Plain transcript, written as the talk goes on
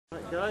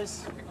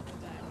guys.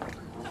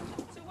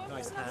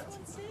 Nice hat.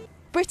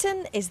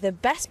 Britain is the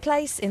best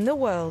place in the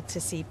world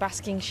to see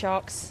basking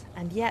sharks,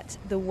 and yet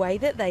the way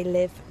that they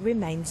live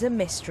remains a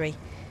mystery.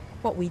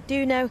 What we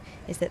do know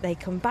is that they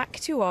come back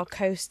to our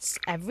coasts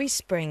every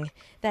spring,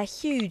 their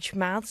huge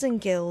mouths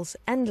and gills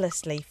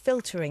endlessly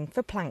filtering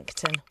for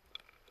plankton.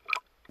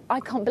 I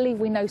can't believe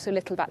we know so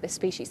little about this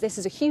species. This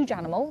is a huge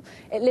animal.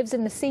 It lives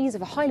in the seas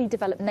of a highly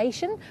developed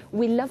nation.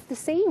 We love the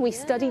sea, we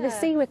study the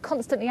sea, we're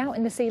constantly out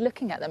in the sea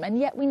looking at them, and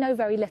yet we know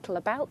very little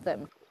about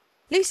them.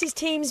 Lucy's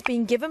team's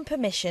been given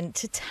permission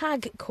to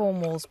tag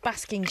Cornwall's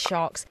basking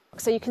sharks.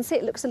 So you can see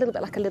it looks a little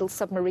bit like a little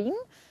submarine.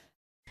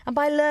 And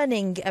by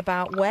learning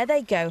about where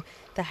they go,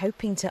 they're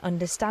hoping to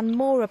understand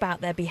more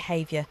about their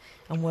behaviour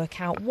and work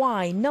out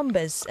why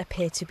numbers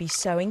appear to be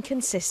so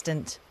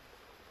inconsistent.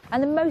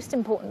 And the most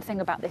important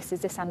thing about this is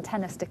this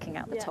antenna sticking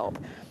out the top.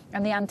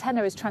 And the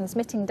antenna is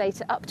transmitting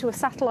data up to a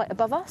satellite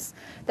above us.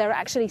 There are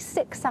actually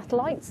 6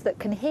 satellites that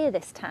can hear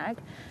this tag.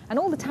 And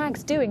all the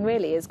tag's doing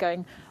really is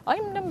going,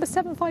 I'm number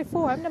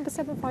 754, I'm number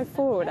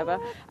 754 or whatever.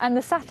 And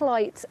the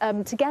satellites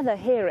together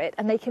hear it,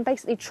 and they can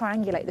basically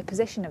triangulate the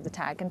position of the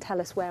tag and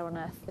tell us where on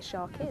earth the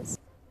shark is.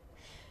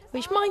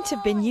 Which might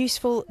have been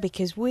useful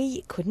because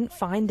we couldn't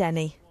find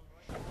any.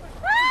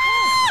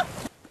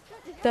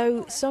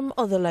 Though some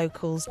other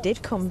locals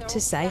did come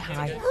to say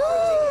hi.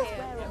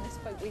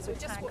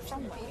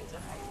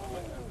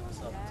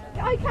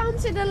 I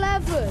counted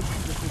 11.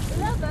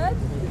 11?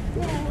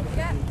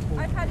 Yeah,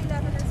 I've had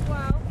 11 as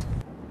well.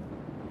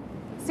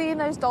 Seeing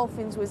those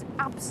dolphins was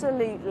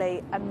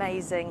absolutely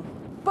amazing.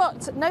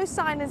 But no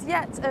sign as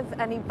yet of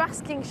any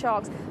basking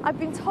sharks. I've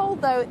been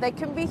told, though, they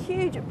can be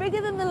huge,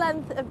 bigger than the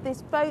length of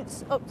this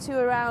boat, up to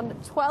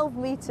around 12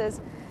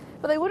 metres.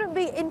 But they wouldn't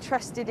be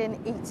interested in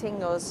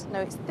eating us. No,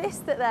 it's this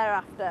that they're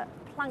after,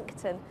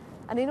 plankton.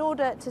 And in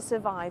order to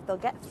survive, they'll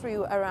get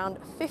through around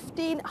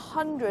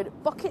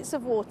 1,500 buckets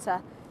of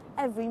water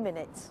every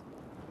minute.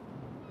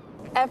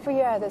 Every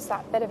year there's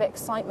that bit of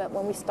excitement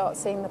when we start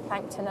seeing the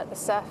plankton at the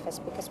surface,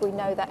 because we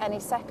know that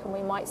any second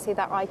we might see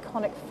that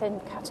iconic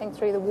fin cutting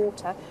through the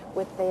water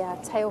with the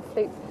tail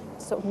fluke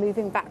sort of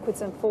moving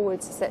backwards and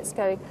forwards as it's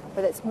going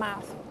with its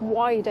mouth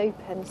wide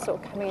open,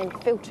 sort of coming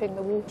and filtering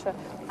the water.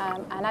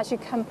 And as they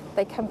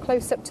come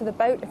close up to the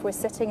boat, if we're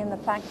sitting in the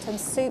plankton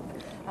soup,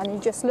 and you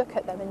just look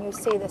at them and you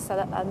see this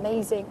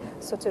amazing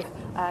sort of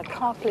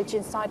cartilage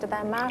inside of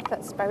their mouth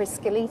that's very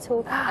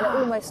skeletal, and it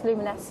almost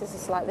luminesces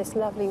as like this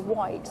lovely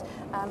white,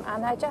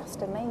 and they're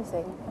just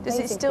amazing. Does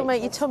it still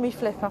make your tummy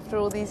flip after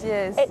all these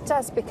years? It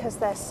does, because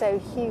they're so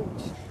huge.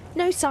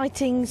 No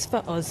sightings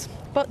for us,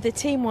 but the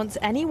team wants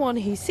anyone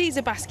who sees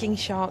a basking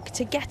shark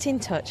to get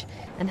in touch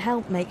and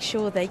help make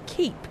sure they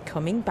keep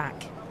coming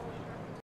back.